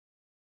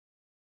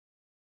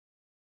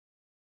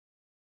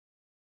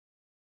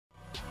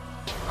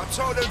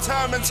Told them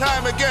time and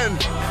time again,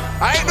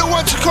 I ain't the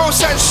one to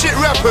co-sign shit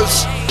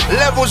rappers.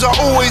 Levels are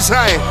always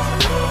high.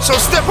 So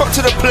step up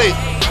to the plate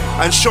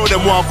and show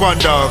them what I've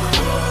got, dog.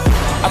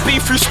 I've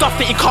been through stuff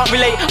that you can't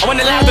relate. I went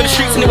loud on the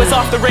streets and it was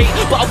after rate,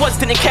 but I once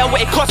didn't care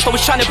what it cost. I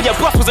was trying to be a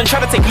boss, wasn't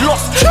trying to take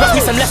loss. Lost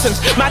me some lessons,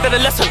 mad at a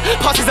lesson.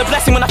 Past is a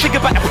blessing when I think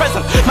about the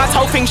present. Man's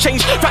how things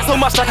change, rap so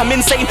much like I'm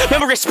insane.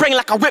 Memory spring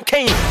like I whip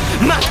cane.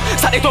 Mad,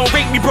 it's like they don't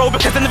rate me, bro,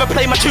 because they never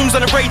play my tunes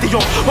on the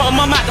radio. While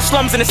my mum at the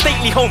slums in a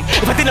stately home.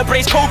 If I didn't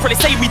blaze cold, probably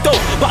save me dough,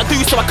 but I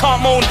do so I can't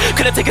moan.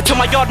 Couldn't take it to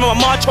my yard when I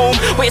march home.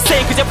 What you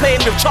saying cause you're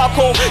playing with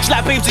charcoal? She's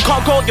like, babes, you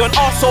can't go, you're an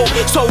arsehole.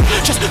 So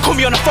just call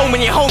me on the phone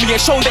when you're home.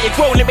 You're shown that you're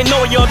grown, let me know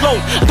when you're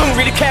alone. I don't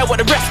really care what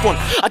the rest want.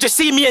 I just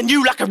see me and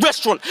you like a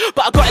restaurant.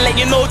 But I gotta let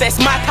you know that it's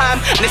my time,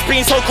 and it's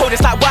been so cold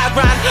it's like white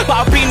grind. But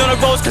I've been on the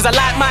roads cause I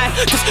like mine.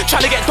 Just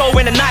trying to get dough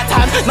in the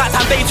nighttime.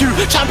 Nighttime day too.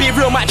 Trying to be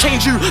real might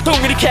change you. Don't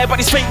really care about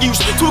these fake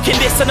news. Talking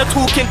this and the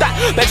talking that.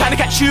 They're trying to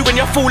catch you when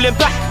you're falling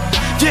back.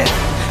 Yeah,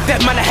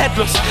 dead man are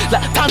headless.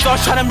 Like times I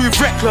was trying to move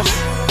reckless.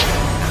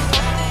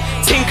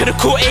 Think of the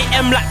call 8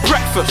 AM like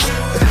breakfast.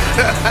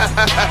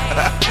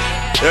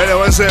 Yeah,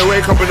 one say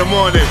wake up in the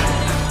morning.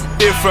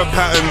 Different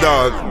pattern,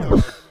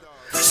 dog.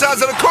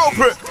 Sounds of the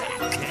Culprit.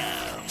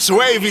 It's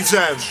wavy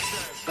time.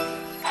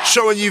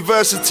 Showing you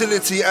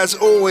versatility as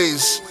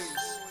always.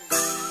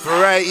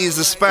 Variety is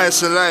the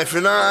spice of life,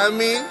 you know what I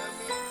mean?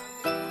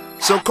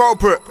 So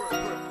Culprit,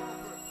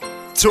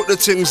 took the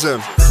things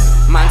then.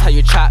 Man, how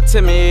you chat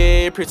to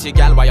me, pretty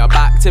gal, why you're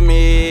back to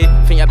me?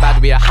 Think you're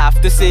bad, we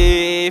have to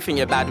see. Think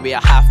you're bad, we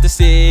have to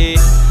see.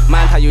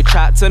 Man, how you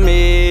chat to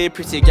me,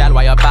 pretty gal,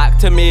 why you're back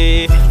to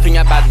me? Think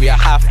you're bad, we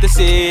have to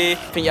see.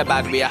 Think you're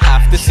bad, we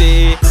have to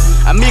see.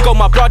 Amigo,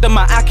 my brother,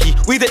 my Aki.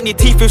 We don't need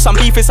teeth with some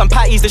beef with some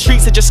patties. The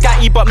streets are just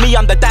scatty, but me,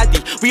 I'm the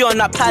daddy. We on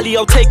that pally,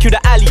 I'll take you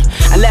to alley.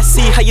 And let's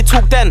see how you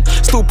talk then.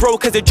 Still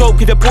broke as a joke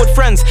with your bored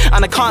friends.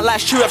 And I can't lie,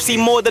 it's true, I've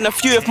seen more than a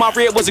few. If my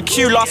rate was a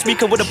queue last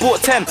week, I would've bought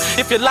 10.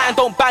 If your line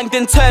don't bang,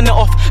 then turn it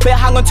off. Better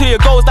hang on to your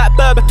goals like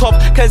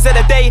Berbatov. Cause in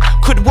a day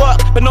could work,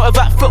 but not if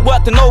that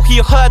footwork to know who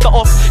you heard it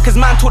off. Cause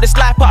man taught this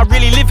life, but I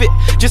really live it.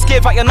 Just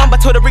give out your number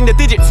till they ring the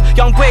digits.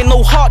 Young boy,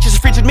 no heart, just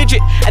a frigid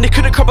midget. And they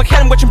couldn't crop a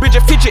can watching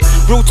Bridget fidget.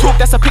 Real talk,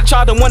 that's a picture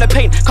I don't wanna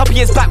paint. Couple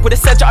years back with a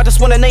sedge, I just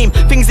wanna name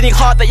things in your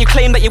heart that you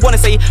claim that you wanna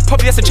say.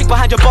 Probably that's a chick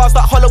behind your bars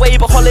that holler away,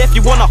 but holler if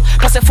you wanna.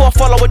 Pass it for a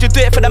follow, would you do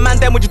it for the man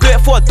then would you do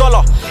it for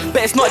 $1?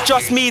 But it's not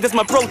just me, there's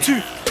my bro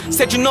too.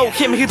 Said you know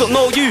him, he don't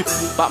know you.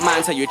 But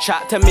man, how you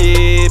chat to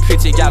me,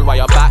 pretty gal, why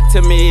you're back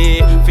to me?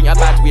 Think you're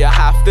bad, we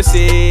have to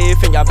see.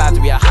 Think you're bad,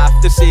 we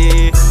have to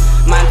see.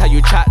 Man, how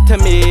you chat to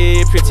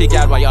me, pretty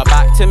gal, why you're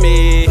back to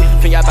me?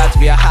 Think you're bad,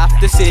 we have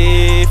to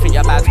see. Think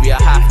you're bad, we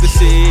have to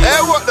see.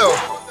 Hey, what though?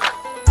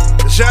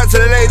 Shout out to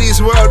the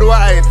ladies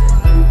worldwide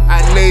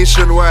and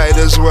nationwide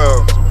as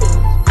well.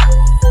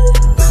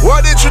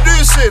 What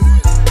introducing?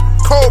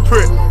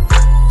 Culprit.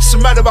 It's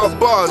mad about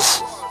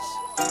bars.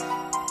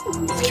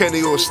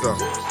 Kenny Oster.